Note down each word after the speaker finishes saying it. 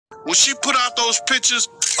When she put out those pictures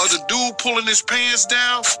of the dude pulling his pants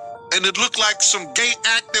down and it looked like some gay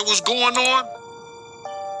act that was going on,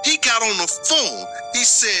 he got on the phone. He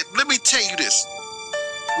said, let me tell you this.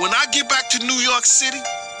 When I get back to New York City,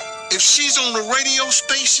 if she's on the radio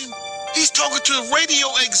station, he's talking to a radio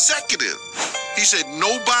executive. He said,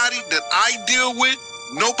 nobody that I deal with,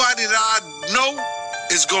 nobody that I know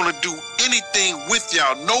is gonna do anything with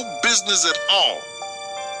y'all. No business at all.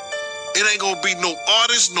 It ain't gonna be no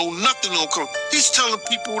artist, no nothing gonna come. He's telling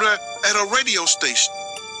people that at a radio station.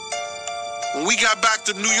 When we got back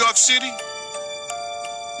to New York City,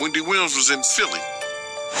 Wendy Williams was in Philly.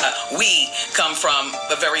 We come from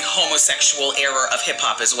a very homosexual era of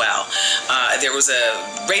hip-hop as well. There was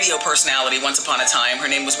a radio personality once upon a time. Her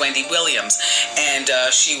name was Wendy Williams, and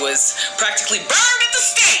she was practically burned at the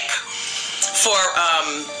stake for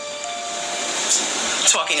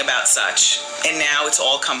talking about such. And now it's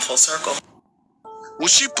all come full circle. When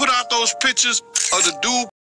she put out those pictures of the dude